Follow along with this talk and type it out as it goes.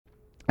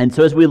And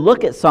so as we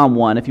look at Psalm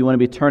 1, if you want to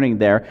be turning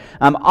there,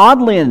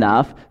 oddly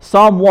enough,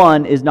 Psalm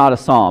 1 is not a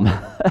psalm.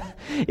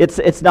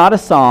 It's not a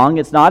song,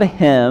 it's not a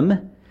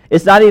hymn,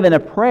 it's not even a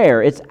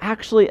prayer, it's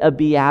actually a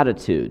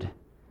beatitude.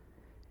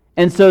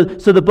 And so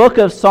the book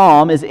of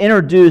Psalm is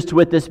introduced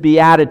with this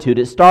beatitude.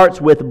 It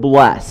starts with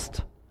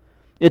blessed.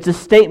 It's a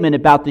statement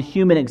about the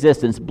human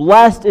existence.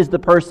 Blessed is the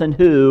person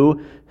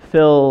who,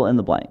 fill in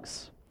the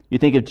blanks. You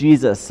think of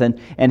Jesus and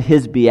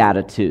his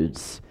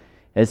beatitudes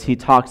as he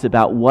talks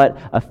about what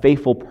a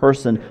faithful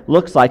person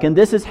looks like. And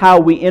this is how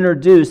we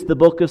introduce the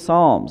book of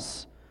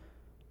Psalms.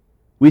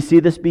 We see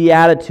this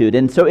beatitude.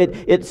 And so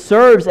it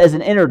serves as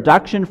an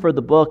introduction for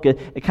the book,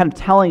 it kind of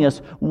telling us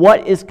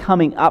what is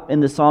coming up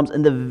in the Psalms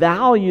and the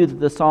value that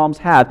the Psalms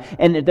have.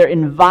 And they're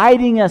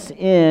inviting us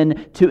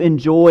in to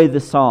enjoy the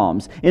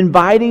Psalms,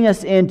 inviting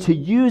us in to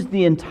use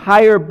the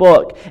entire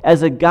book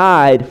as a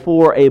guide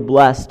for a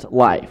blessed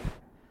life.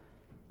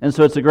 And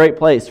so it's a great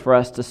place for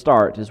us to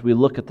start as we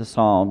look at the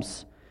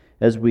Psalms,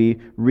 as we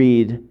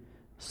read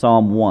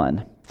Psalm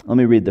 1. Let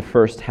me read the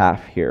first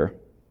half here.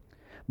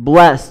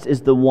 Blessed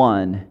is the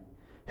one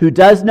who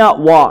does not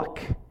walk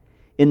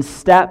in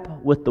step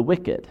with the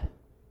wicked,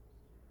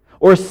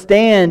 or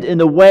stand in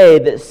the way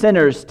that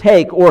sinners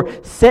take, or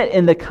sit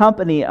in the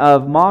company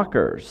of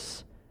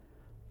mockers,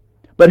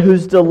 but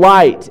whose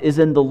delight is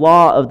in the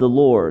law of the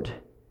Lord,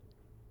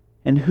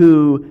 and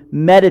who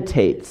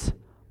meditates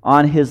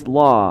on his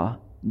law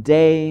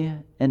day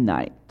and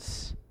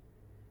night.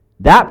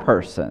 That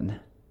person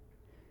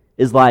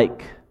is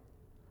like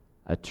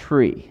a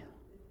tree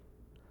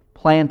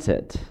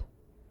planted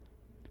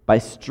by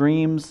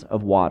streams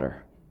of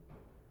water.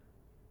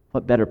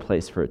 What better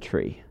place for a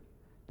tree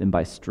than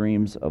by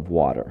streams of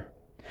water,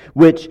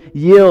 which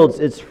yields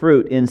its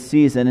fruit in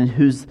season and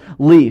whose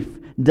leaf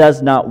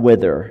does not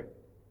wither.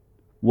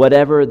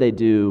 Whatever they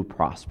do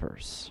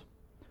prospers.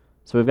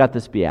 So we've got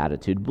this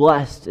beatitude.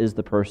 Blessed is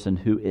the person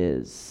who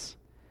is.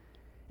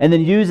 And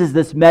then uses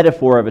this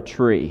metaphor of a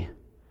tree.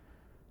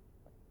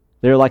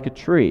 They're like a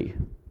tree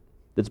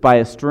that's by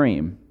a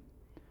stream.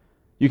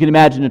 You can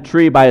imagine a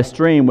tree by a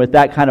stream with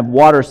that kind of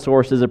water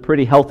source is a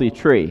pretty healthy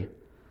tree.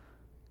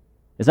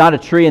 It's not a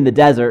tree in the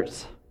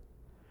desert.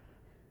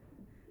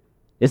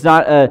 It's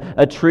not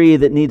a tree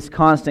that needs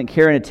constant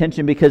care and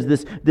attention because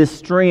this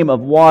stream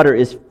of water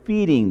is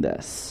feeding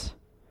this.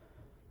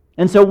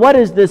 And so what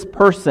is this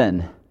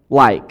person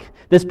like?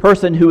 This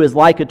person who is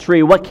like a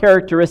tree, what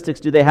characteristics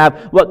do they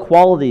have? What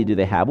quality do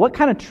they have? What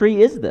kind of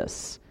tree is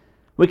this?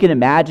 We can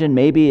imagine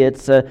maybe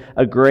it's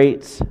a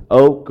great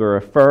oak or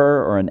a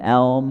fir or an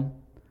elm,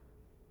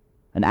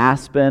 an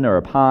aspen or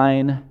a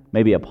pine,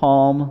 maybe a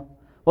palm.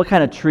 What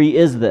kind of tree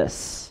is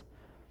this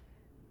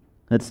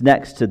that's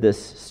next to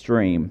this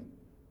stream?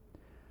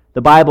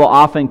 The Bible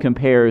often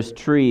compares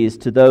trees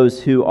to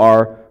those who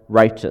are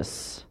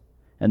righteous,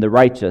 and the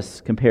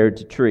righteous compared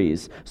to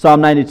trees.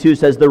 Psalm 92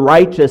 says, the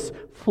righteous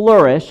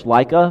flourish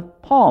like a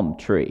palm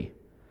tree.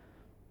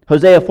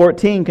 Hosea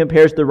 14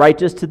 compares the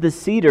righteous to the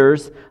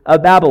cedars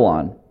of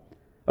Babylon.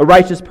 A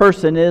righteous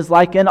person is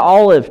like an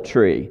olive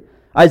tree.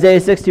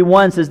 Isaiah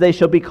 61 says they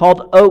shall be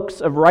called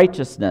oaks of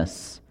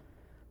righteousness,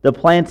 the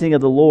planting of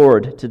the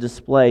Lord to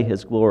display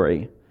His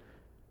glory.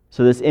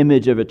 So this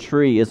image of a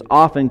tree is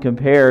often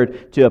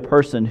compared to a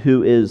person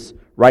who is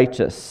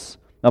righteous.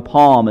 A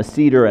palm, a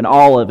cedar, an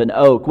olive, an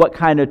oak. What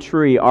kind of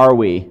tree are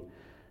we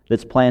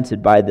that's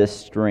planted by this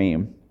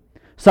stream?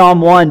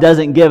 Psalm 1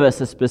 doesn't give us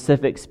a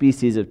specific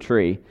species of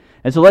tree.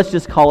 And so let's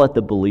just call it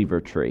the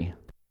believer tree.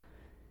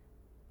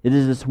 It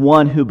is this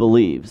one who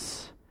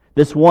believes.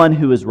 This one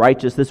who is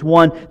righteous, this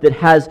one that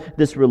has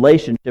this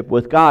relationship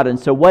with God. And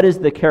so what is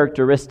the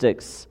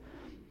characteristics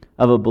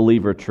of a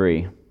believer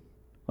tree?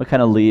 What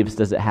kind of leaves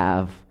does it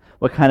have?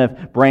 What kind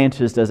of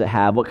branches does it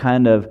have? What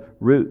kind of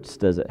roots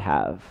does it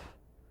have?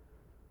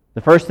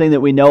 The first thing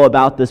that we know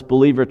about this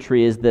believer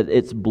tree is that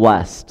it's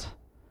blessed.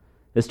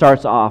 It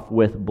starts off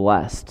with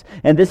blessed.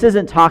 And this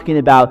isn't talking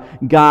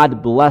about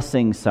God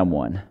blessing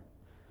someone.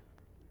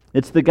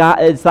 It's the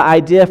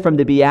idea from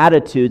the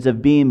Beatitudes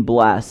of being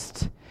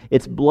blessed.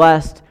 It's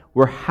blessed,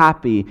 we're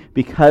happy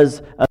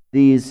because of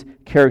these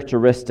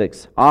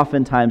characteristics.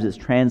 Oftentimes it's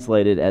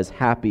translated as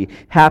happy.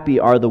 Happy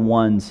are the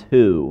ones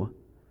who.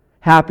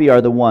 Happy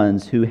are the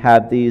ones who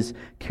have these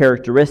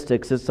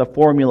characteristics. It's a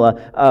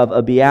formula of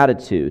a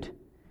beatitude.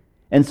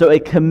 And so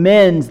it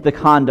commends the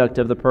conduct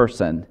of the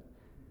person.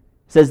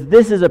 It says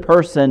this is a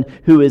person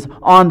who is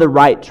on the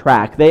right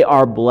track. They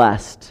are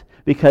blessed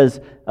because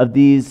of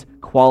these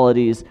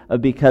qualities,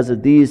 because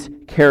of these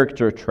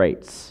character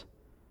traits.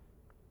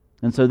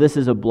 And so this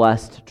is a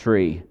blessed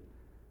tree.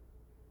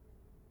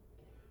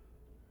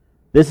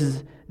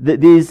 This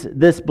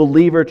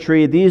believer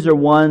tree, these are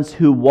ones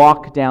who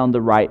walk down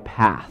the right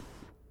path.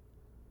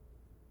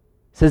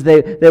 It says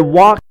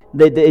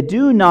they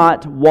do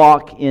not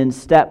walk in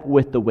step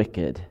with the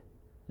wicked,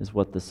 is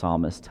what the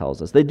psalmist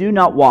tells us. They do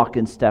not walk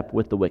in step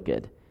with the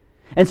wicked.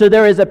 And so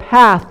there is a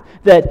path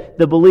that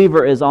the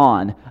believer is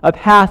on, a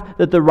path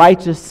that the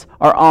righteous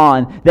are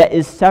on that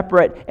is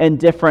separate and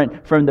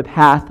different from the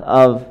path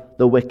of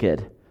the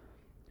wicked.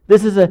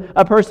 This is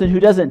a person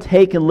who doesn't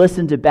take and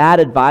listen to bad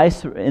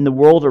advice in the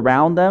world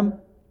around them.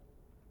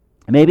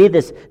 Maybe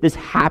this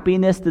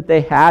happiness that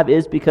they have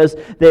is because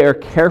they are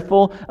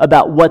careful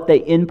about what they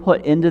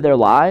input into their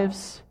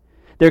lives.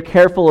 They're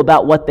careful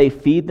about what they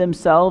feed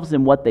themselves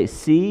and what they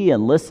see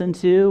and listen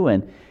to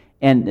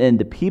and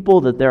the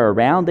people that they're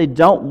around. They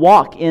don't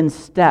walk in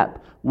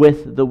step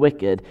with the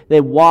wicked. They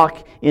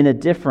walk in a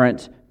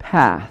different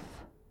path.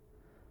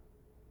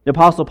 The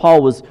Apostle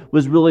Paul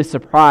was really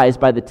surprised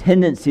by the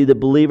tendency that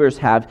believers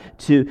have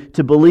to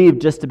believe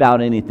just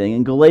about anything.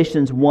 In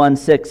Galatians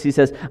 1:6, he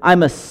says,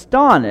 "I'm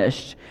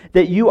astonished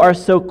that you are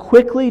so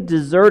quickly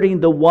deserting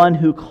the one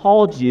who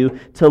called you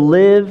to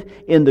live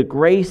in the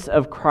grace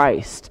of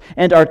Christ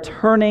and are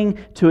turning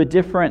to a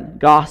different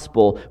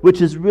gospel,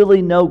 which is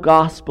really no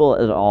gospel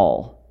at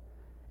all.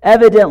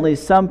 Evidently,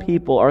 some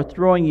people are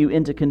throwing you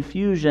into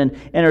confusion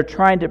and are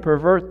trying to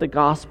pervert the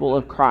gospel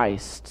of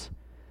Christ."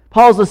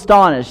 Paul's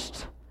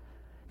astonished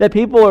that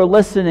people are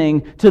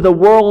listening to the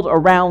world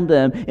around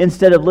them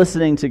instead of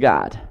listening to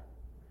God.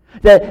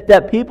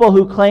 That people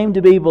who claim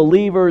to be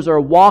believers are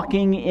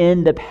walking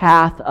in the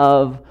path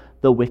of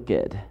the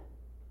wicked.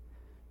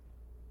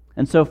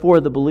 And so for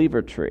the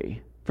believer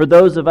tree, for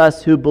those of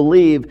us who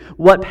believe,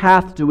 what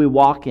path do we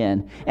walk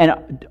in?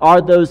 And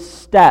are those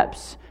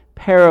steps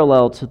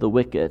parallel to the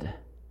wicked?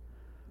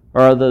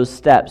 Or are those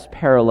steps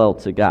parallel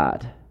to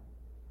God?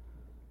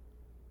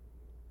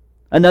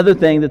 Another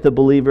thing that the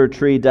believer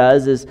tree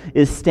does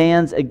is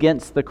stands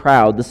against the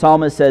crowd. The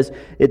psalmist says,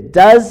 it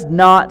does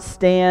not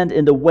stand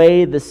in the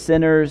way the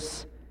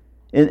sinners,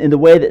 in the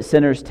way that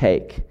sinners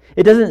take.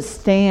 It doesn't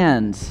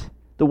stand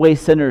the way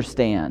sinners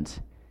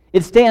stand.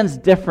 It stands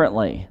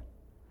differently.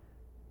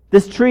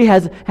 This tree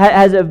has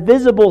a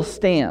visible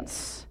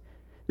stance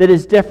that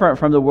is different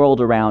from the world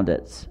around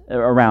it.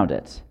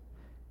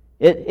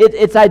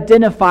 It's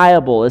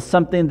identifiable as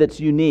something that's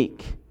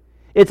unique.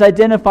 It's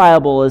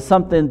identifiable as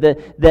something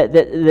that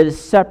is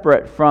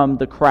separate from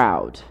the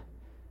crowd,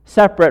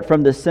 separate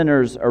from the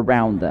sinners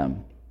around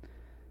them.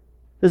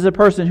 This is a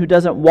person who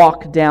doesn't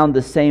walk down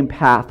the same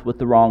path with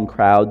the wrong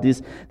crowd.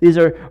 These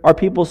are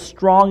people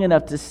strong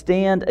enough to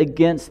stand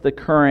against the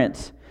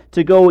current,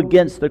 to go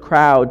against the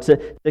crowd,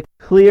 to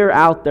clear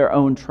out their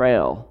own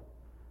trail,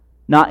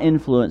 not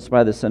influenced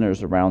by the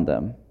sinners around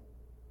them.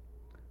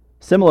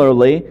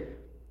 Similarly,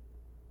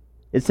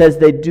 it says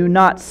they do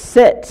not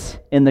sit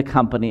in the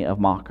company of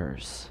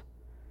mockers.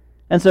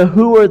 And so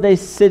who are they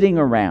sitting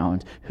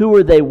around? Who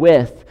are they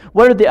with?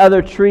 What are the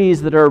other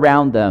trees that are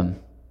around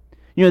them?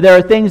 You know, there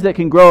are things that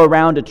can grow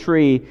around a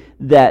tree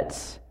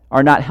that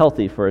are not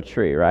healthy for a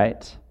tree,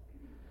 right?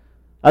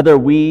 Other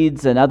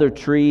weeds and other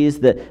trees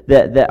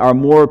that are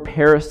more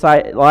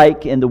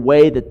parasite-like in the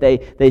way that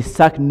they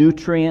suck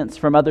nutrients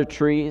from other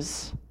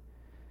trees.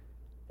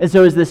 And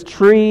so is this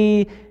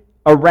tree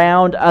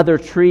around other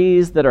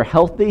trees that are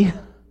healthy?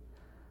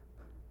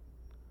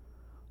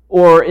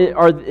 Or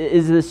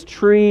is this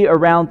tree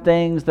around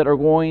things that are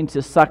going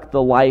to suck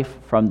the life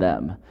from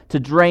them, to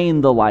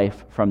drain the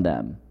life from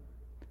them?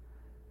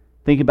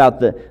 Think about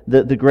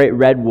the great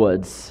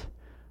redwoods.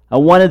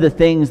 One of the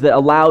things that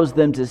allows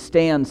them to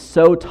stand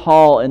so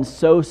tall and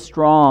so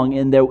strong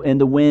in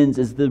the winds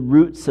is the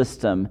root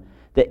system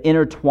that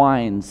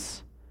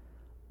intertwines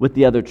with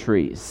the other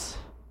trees.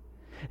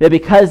 That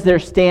because they're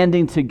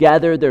standing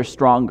together, they're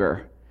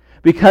stronger.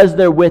 Because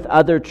they're with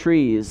other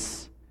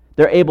trees,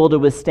 they're able to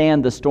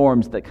withstand the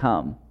storms that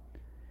come.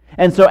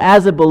 And so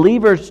as a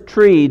believer's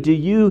tree, do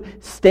you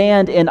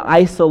stand in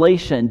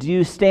isolation? Do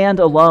you stand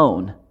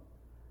alone? Do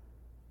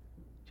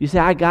you say,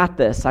 I got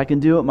this, I can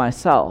do it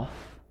myself?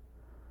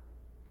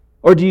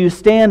 Or do you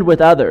stand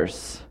with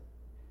others,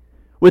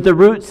 with a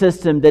root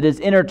system that is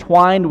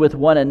intertwined with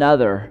one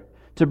another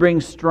to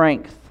bring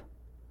strength,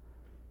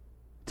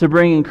 to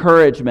bring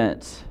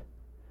encouragement,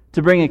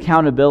 to bring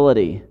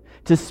accountability,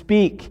 to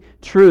speak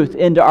truth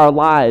into our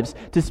lives,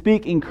 to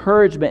speak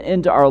encouragement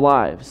into our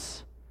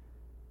lives?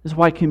 This is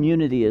why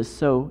community is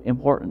so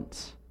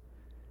important.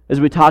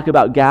 As we talk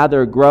about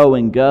gather, grow,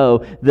 and go,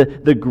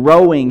 the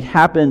growing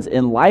happens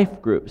in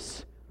life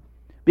groups.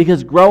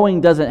 Because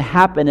growing doesn't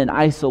happen in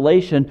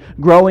isolation.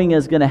 Growing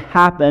is going to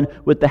happen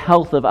with the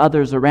health of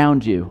others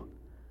around you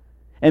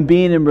and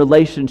being in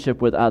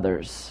relationship with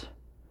others.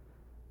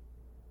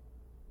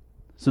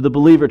 So the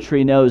believer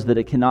tree knows that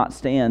it cannot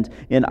stand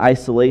in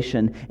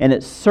isolation, and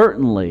it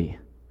certainly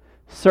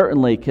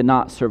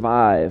cannot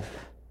survive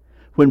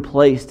when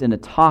placed in a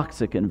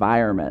toxic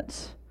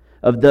environment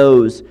of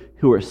those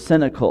who are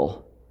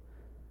cynical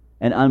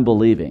and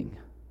unbelieving.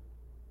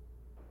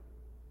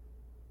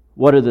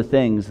 What are the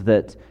things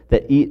that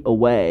eat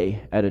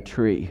away at a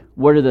tree?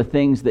 What are the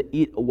things that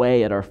eat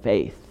away at our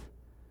faith?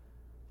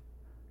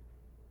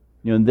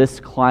 You know, in this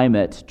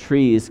climate,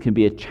 trees can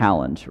be a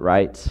challenge,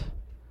 right?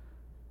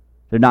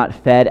 They're not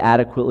fed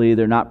adequately.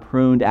 They're not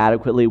pruned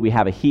adequately. We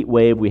have a heat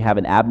wave. We have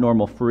an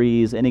abnormal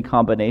freeze. Any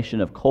combination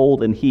of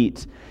cold and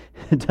heat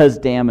does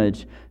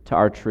damage to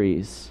our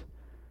trees.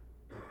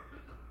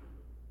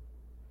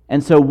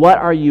 And so what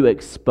are you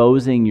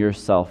exposing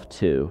yourself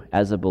to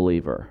as a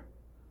believer?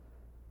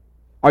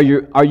 Are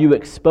you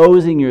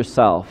exposing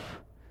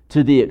yourself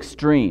to the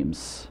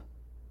extremes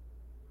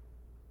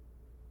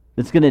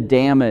that's going to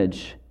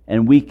damage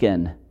and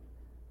weaken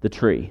the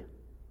tree?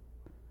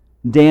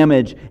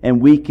 Damage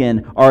and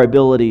weaken our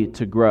ability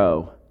to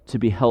grow, to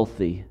be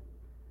healthy,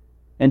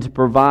 and to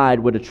provide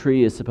what a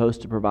tree is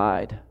supposed to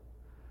provide.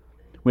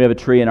 We have a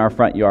tree in our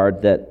front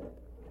yard that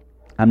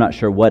I'm not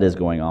sure what is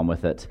going on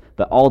with it,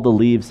 but all the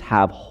leaves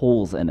have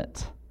holes in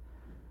it.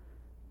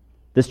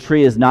 This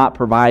tree is not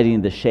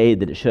providing the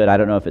shade that it should. I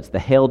don't know if it's the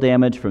hail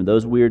damage from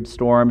those weird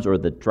storms or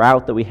the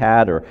drought that we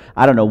had, or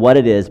I don't know what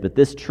it is, but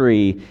this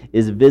tree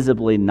is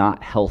visibly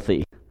not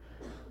healthy,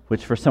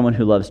 which for someone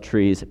who loves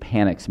trees, it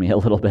panics me a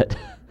little bit.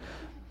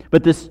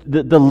 But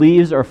the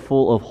leaves are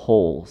full of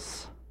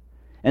holes.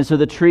 And so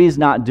the tree is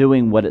not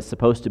doing what it's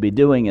supposed to be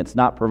doing. It's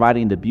not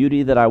providing the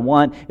beauty that I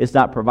want. It's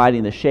not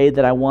providing the shade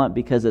that I want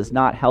because it's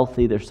not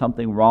healthy. There's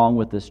something wrong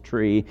with this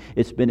tree.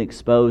 It's been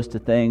exposed to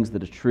things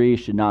that a tree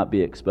should not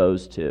be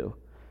exposed to.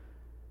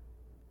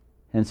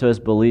 And so as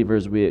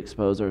believers, we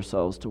expose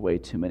ourselves to way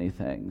too many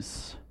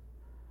things.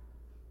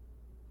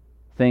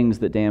 Things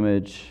that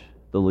damage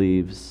the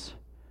leaves,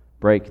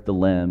 break the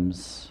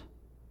limbs,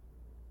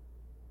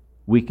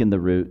 weaken the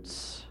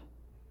roots,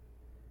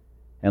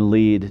 and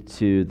lead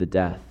to the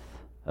death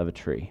of a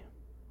tree.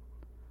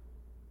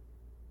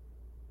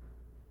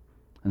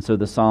 And so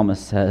the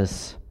psalmist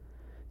says,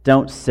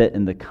 don't sit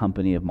in the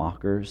company of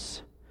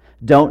mockers.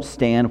 Don't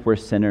stand where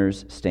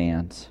sinners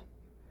stand.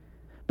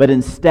 But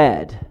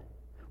instead,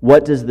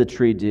 what does the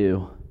tree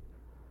do?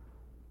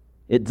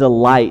 It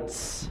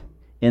delights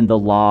in the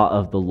law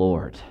of the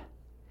Lord.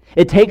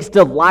 It takes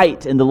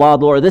delight in the law of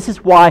the Lord. This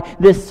is why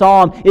this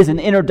psalm is an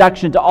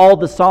introduction to all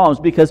the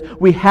psalms, because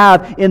we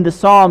have in the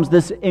psalms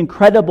this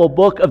incredible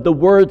book of the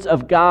words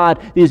of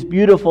God, these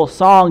beautiful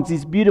songs,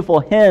 these beautiful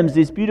hymns,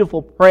 these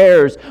beautiful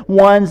prayers,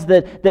 ones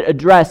that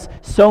address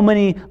so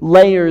many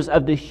layers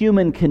of the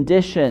human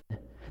condition,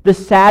 the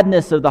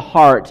sadness of the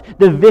heart,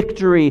 the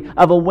victory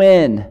of a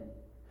win,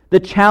 the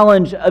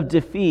challenge of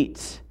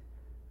defeat.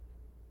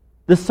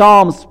 The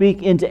Psalms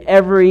speak into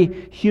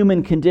every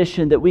human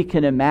condition that we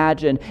can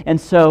imagine.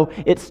 And so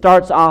it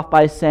starts off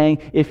by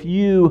saying, if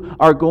you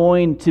are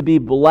going to be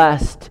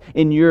blessed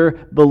in your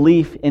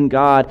belief in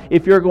God,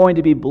 if you're going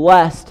to be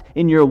blessed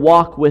in your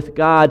walk with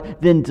God,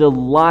 then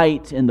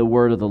delight in the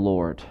word of the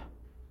Lord.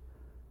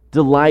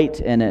 Delight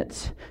in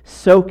it.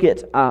 Soak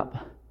it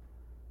up.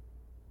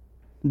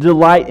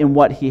 Delight in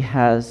what He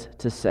has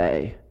to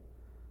say.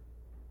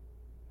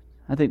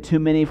 I think too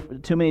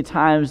many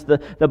times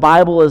the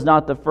Bible is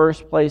not the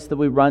first place that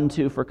we run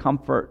to for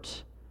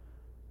comfort.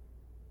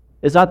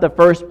 It's not the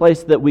first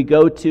place that we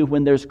go to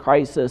when there's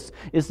crisis.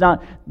 It's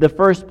not the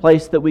first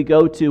place that we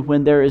go to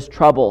when there is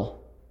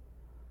trouble.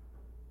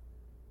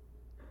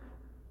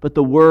 But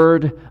the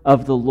word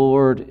of the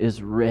Lord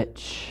is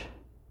rich,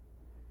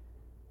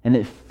 and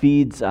it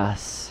feeds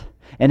us,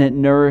 and it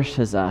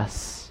nourishes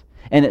us,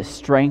 and it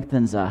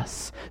strengthens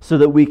us so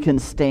that we can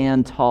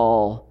stand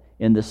tall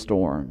in the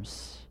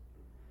storms.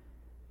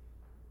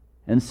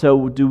 And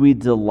so do we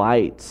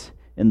delight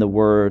in the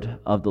word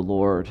of the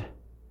Lord.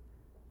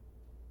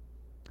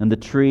 And the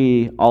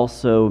tree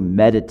also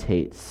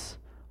meditates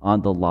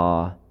on the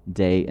law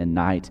day and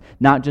night,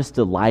 not just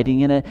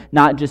delighting in it,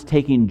 not just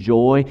taking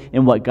joy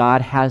in what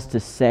God has to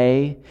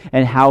say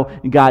and how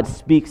God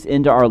speaks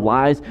into our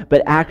lives,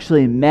 but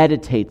actually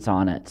meditates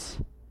on it,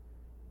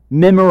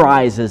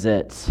 memorizes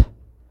it,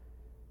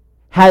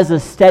 has a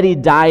steady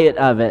diet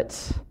of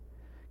it,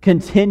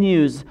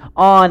 continues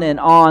on and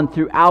on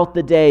throughout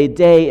the day,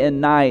 day and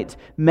night,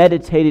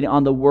 meditating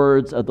on the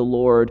words of the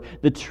Lord,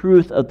 the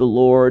truth of the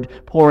Lord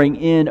pouring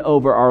in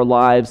over our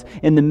lives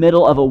in the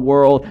middle of a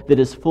world that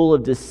is full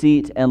of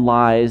deceit and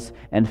lies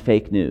and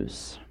fake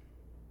news.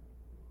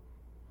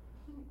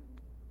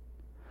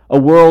 A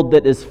world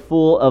that is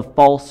full of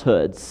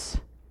falsehoods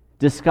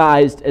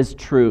disguised as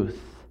truth.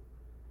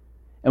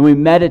 And we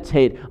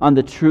meditate on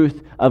the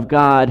truth of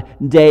God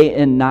day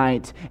and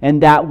night,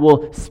 and that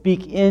will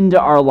speak into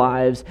our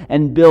lives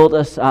and build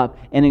us up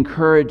and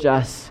encourage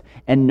us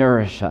and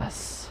nourish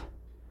us.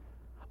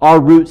 Our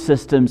root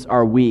systems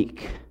are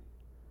weak.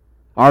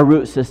 Our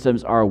root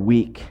systems are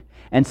weak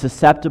and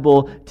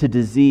susceptible to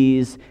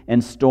disease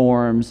and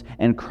storms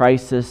and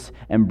crisis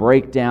and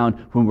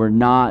breakdown when we're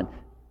not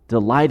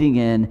delighting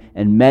in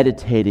and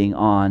meditating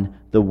on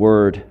the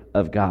Word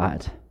of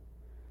God.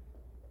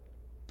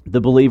 The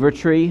believer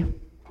tree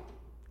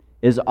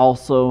is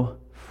also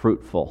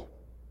fruitful.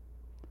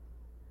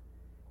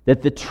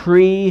 That the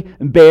tree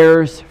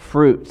bears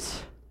fruit.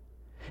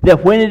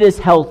 That when it is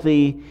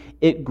healthy,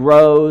 it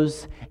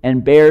grows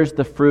and bears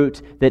the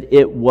fruit that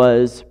it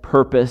was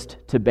purposed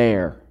to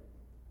bear.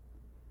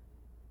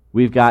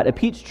 We've got a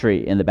peach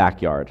tree in the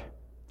backyard.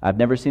 I've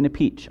never seen a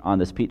peach on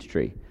this peach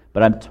tree,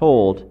 but I'm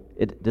told,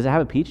 does it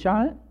have a peach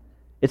on it?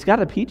 It's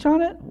got a peach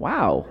on it?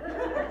 Wow.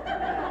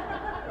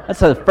 That's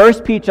the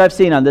first peach I've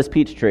seen on this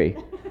peach tree.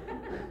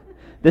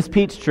 This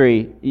peach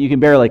tree, you can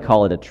barely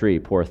call it a tree,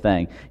 poor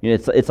thing.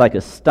 It's like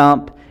a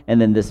stump,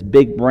 and then this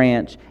big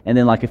branch, and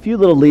then like a few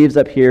little leaves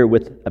up here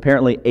with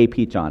apparently a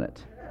peach on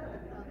it.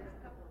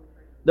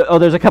 Oh,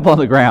 there's a couple on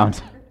the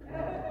ground.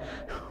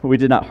 We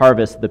did not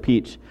harvest the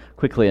peach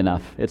quickly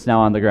enough. It's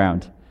now on the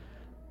ground.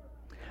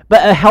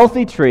 But a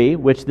healthy tree,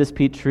 which this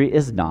peach tree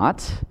is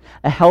not,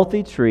 a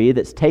healthy tree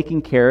that's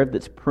taken care of,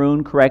 that's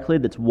pruned correctly,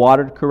 that's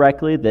watered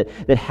correctly,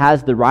 that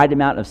has the right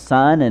amount of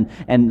sun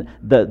and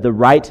the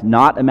right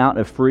not amount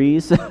of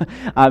freeze.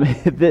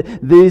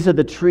 These are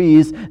the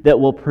trees that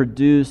will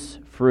produce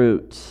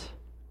fruit.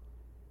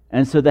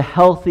 And so the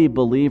healthy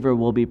believer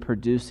will be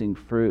producing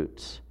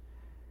fruit.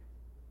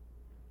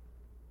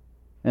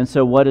 And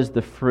so what is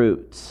the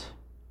fruit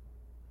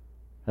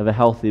of a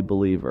healthy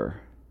believer?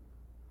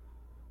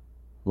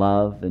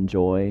 Love and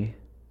joy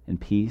and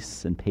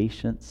peace and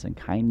patience and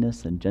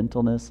kindness and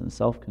gentleness and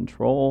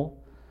self-control.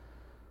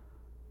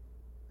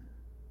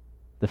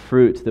 The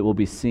fruit that will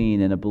be seen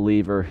in a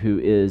believer who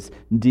is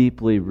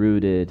deeply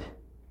rooted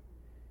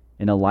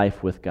in a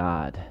life with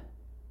God.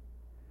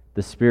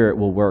 The Spirit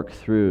will work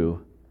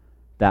through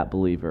that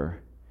believer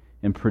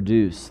and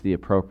produce the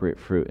appropriate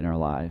fruit in our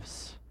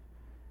lives.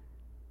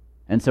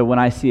 And so when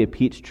I see a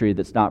peach tree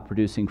that's not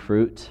producing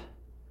fruit,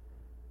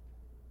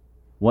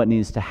 what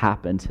needs to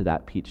happen to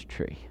that peach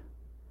tree?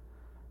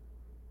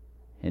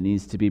 It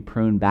needs to be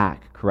pruned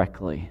back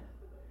correctly.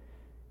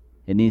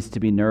 It needs to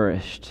be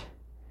nourished.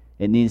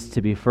 It needs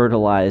to be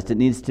fertilized.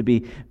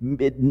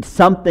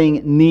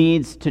 Something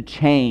needs to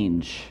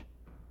change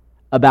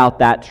about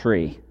that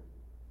tree.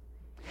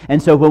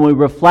 And so when we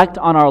reflect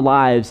on our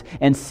lives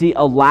and see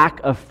a lack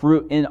of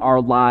fruit in our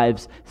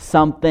lives,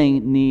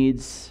 something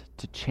needs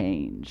to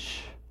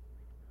change.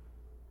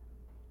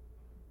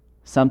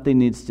 Something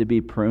needs to be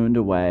pruned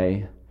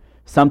away.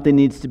 Something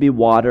needs to be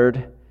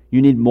watered.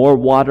 You need more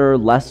water,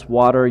 less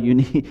water. You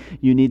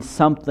need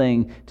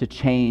something to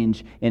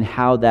change in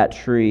how that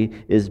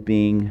tree is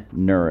being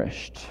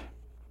nourished.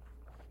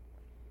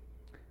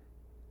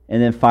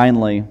 And then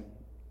finally,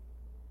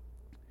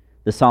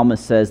 the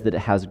psalmist says that it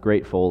has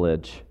great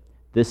foliage.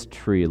 This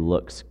tree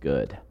looks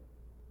good.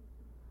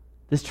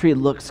 This tree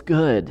looks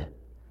good.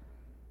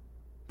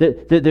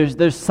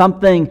 There's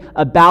something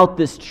about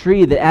this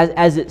tree that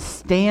as it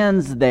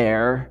stands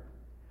there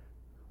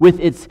with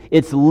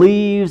its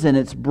leaves and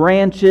its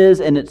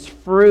branches and its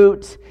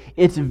fruit,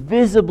 it's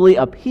visibly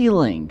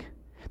appealing.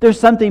 There's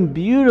something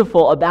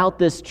beautiful about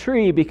this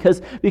tree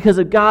because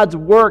of God's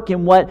work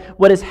and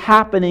what is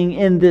happening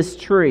in this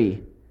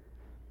tree.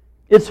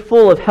 It's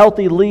full of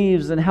healthy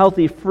leaves and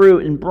healthy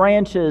fruit and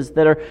branches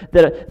that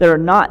are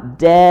not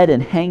dead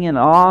and hanging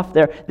off.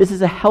 This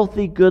is a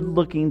healthy,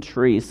 good-looking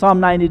tree. Psalm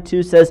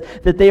 92 says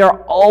that they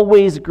are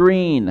always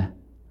green.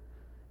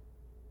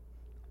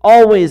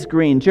 Always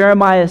green.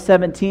 Jeremiah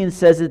 17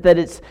 says that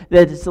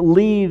its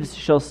leaves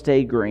shall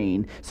stay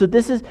green. So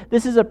this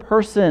is a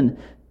person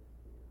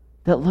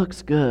that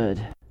looks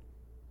good.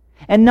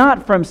 And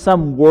not from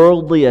some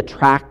worldly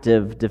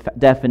attractive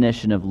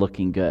definition of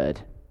looking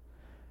good.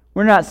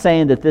 We're not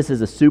saying that this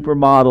is a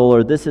supermodel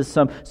or this is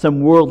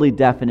some worldly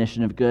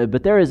definition of good,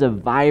 but there is a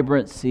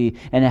vibrancy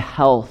and a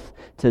health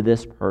to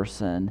this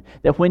person.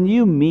 That when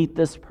you meet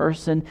this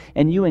person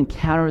and you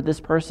encounter this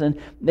person,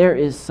 there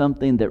is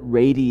something that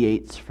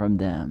radiates from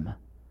them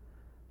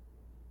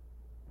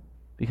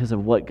because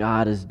of what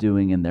God is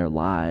doing in their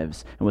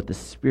lives and what the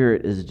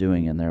Spirit is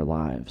doing in their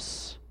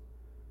lives.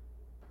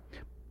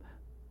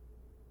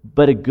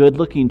 But a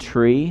good-looking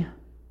tree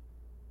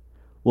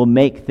will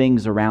make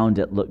things around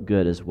it look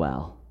good as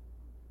well.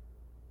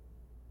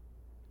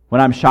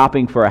 When I'm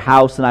shopping for a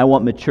house and I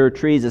want mature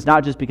trees, it's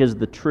not just because of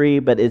the tree,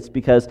 but it's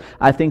because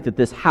I think that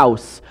this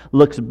house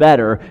looks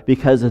better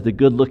because of the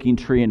good-looking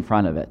tree in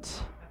front of it.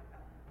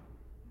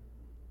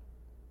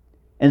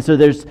 And so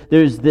there's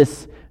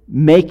this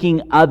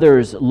making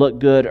others look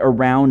good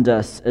around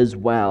us as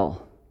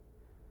well.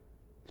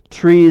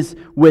 Trees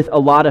with a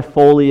lot of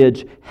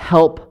foliage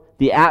help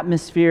the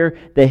atmosphere,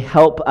 they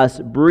help us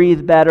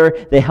breathe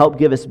better, they help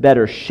give us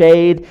better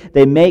shade,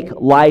 they make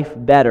life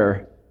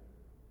better.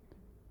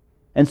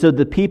 And so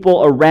the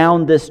people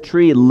around this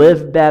tree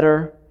live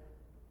better,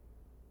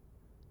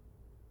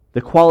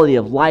 the quality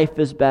of life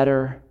is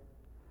better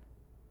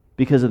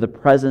because of the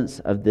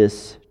presence of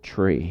this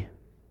tree.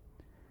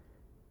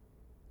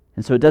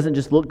 And so it doesn't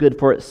just look good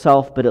for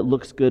itself, but it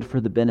looks good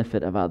for the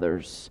benefit of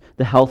others.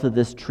 The health of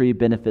this tree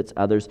benefits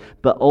others,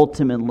 but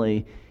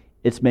ultimately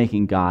it's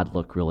making God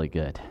look really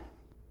good.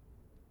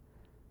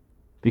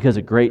 Because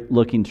a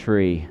great-looking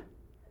tree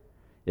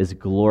is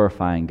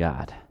glorifying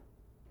God.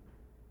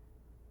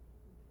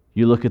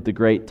 You look at the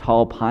great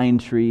tall pine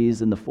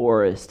trees in the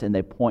forest, and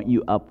they point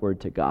you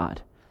upward to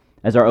God.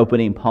 As our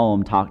opening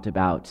poem talked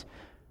about,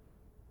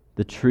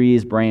 the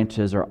tree's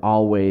branches are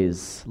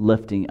always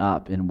lifting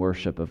up in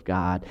worship of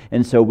God.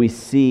 And so we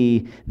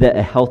see that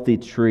a healthy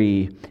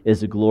tree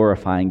is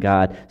glorifying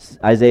God.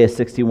 Isaiah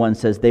 61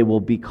 says, they will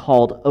be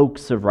called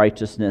oaks of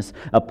righteousness,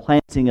 a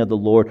planting of the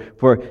Lord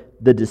for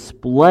the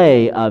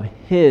display of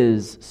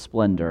His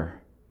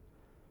splendor.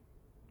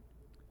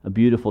 A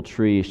beautiful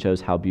tree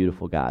shows how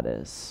beautiful God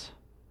is.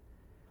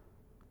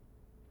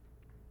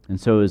 And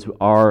so as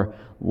our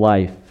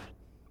life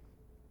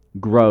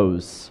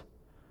grows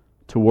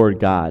toward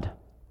God,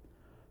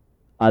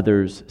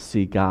 others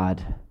see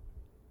God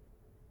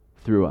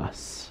through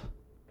us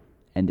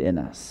and in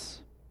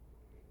us.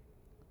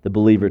 The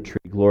believer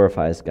tree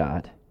glorifies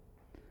God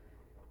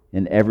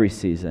in every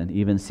season,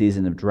 even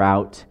season of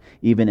drought,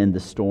 even in the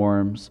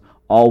storms,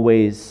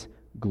 always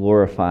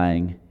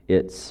glorifying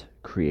its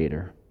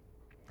Creator.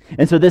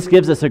 And so this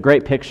gives us a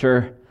great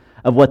picture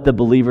of what the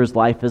believer's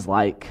life is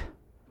like,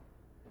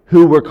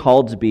 who we're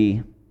called to be.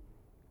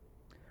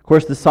 Of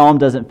course, the psalm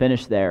doesn't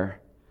finish there.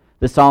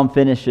 The psalm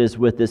finishes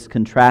with this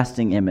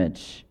contrasting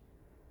image.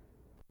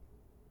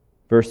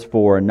 Verse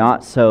 4,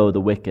 "Not so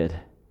the wicked.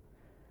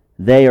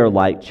 They are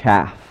like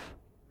chaff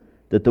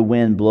that the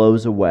wind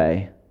blows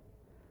away.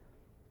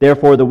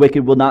 Therefore the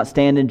wicked will not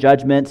stand in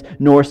judgment,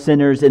 nor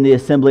sinners in the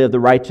assembly of the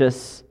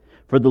righteous.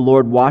 For the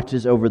Lord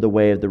watches over the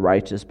way of the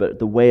righteous, but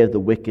the way of the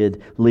wicked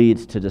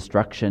leads to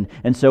destruction."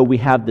 And so we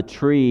have the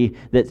tree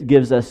that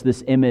gives us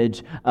this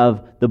image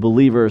of the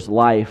believer's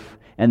life,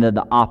 and then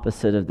the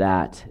opposite of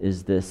that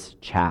is this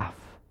chaff.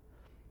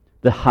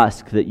 The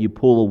husk that you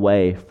pull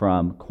away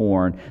from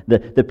corn,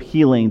 the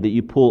peeling that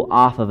you pull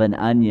off of an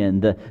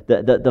onion,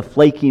 the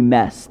flaky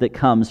mess that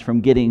comes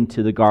from getting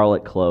to the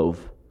garlic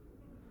clove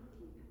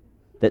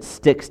that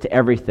sticks to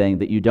everything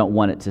that you don't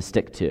want it to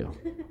stick to.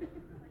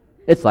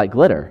 It's like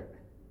glitter.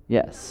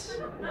 Yes.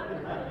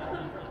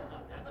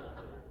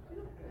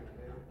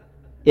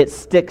 It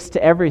sticks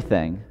to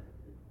everything.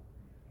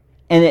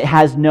 And it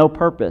has no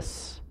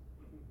purpose.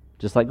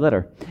 Just like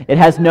glitter. It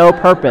has no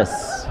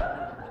purpose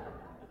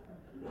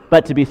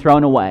but to be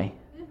thrown away.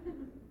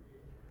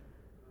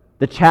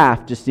 The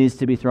chaff just needs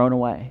to be thrown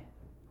away.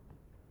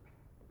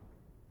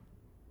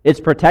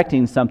 It's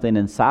protecting something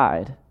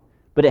inside,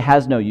 but it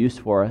has no use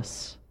for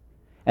us.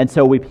 And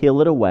so we peel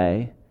it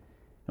away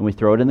and we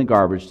throw it in the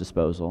garbage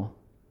disposal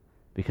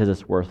because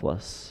it's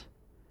worthless.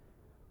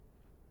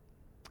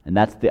 And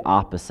that's the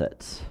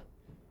opposite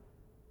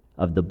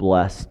of the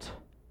blessed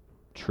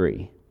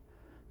tree,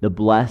 the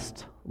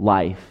blessed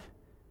life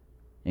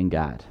in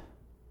God.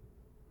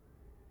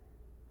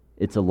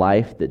 It's a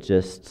life that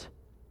just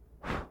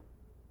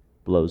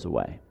blows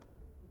away.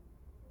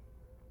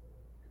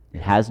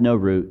 It has no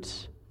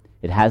roots,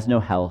 it has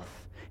no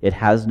health, it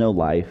has no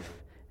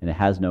life, and it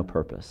has no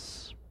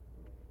purpose.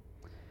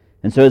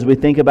 And so as we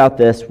think about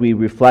this, we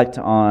reflect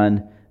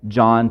on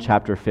John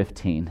chapter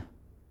 15.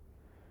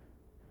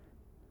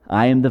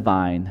 "I am the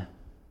vine,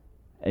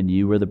 and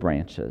you are the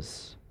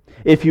branches.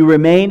 If you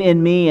remain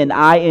in me and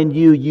I in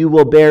you, you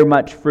will bear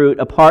much fruit.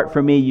 Apart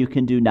from me, you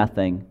can do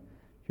nothing."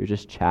 You're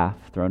just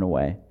chaff thrown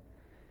away.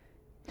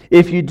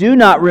 "If you do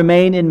not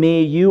remain in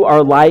me, you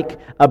are like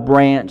a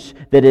branch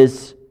that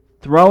is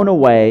thrown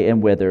away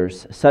and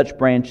withers. Such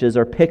branches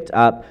are picked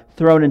up,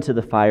 thrown into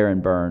the fire,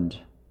 and burned.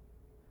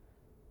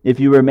 If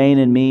you remain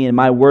in me and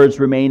my words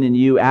remain in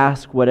you,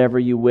 ask whatever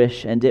you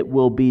wish, and it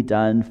will be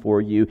done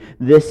for you.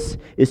 This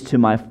is to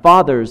my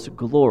Father's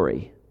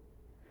glory,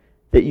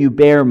 that you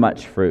bear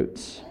much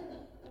fruit,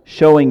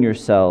 showing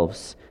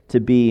yourselves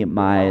to be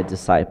my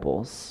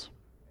disciples."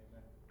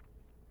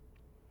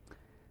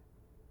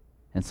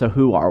 And so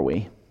who are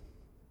we?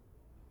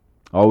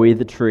 Are we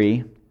the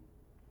tree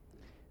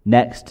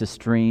next to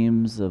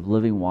streams of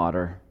living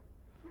water?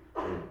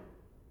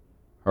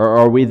 Or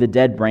are we the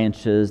dead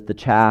branches, the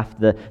chaff,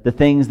 the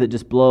things that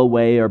just blow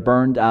away or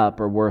burned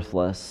up or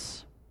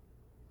worthless?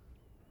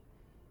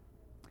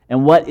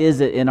 And what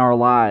is it in our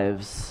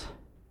lives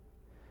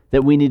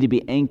that we need to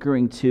be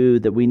anchoring to,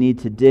 that we need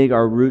to dig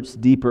our roots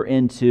deeper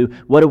into?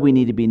 What do we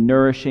need to be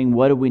nourishing?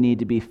 What do we need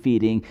to be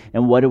feeding?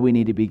 And what do we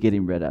need to be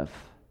getting rid of?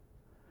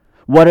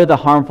 What are the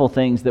harmful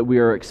things that we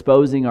are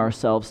exposing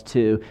ourselves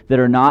to that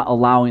are not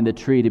allowing the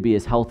tree to be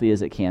as healthy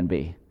as it can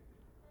be?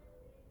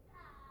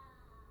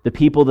 The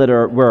people that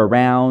we're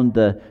around,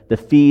 the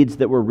feeds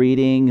that we're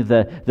reading,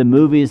 the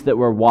movies that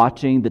we're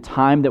watching, the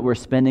time that we're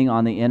spending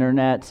on the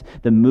internet,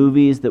 the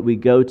movies that we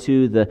go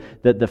to,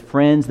 the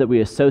friends that we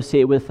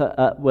associate with,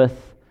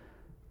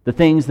 the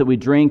things that we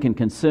drink and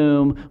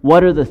consume.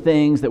 What are the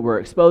things that we're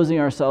exposing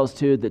ourselves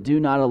to that do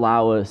not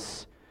allow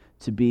us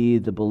to be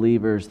the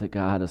believers that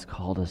God has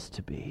called us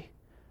to be?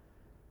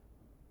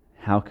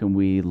 How can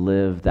we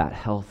live that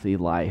healthy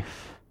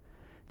life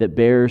that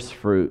bears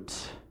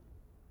fruit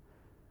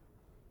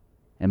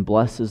and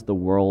blesses the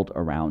world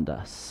around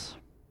us?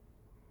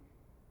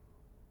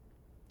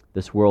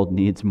 This world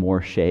needs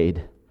more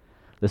shade.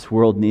 This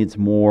world needs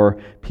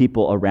more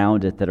people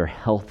around it that are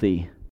healthy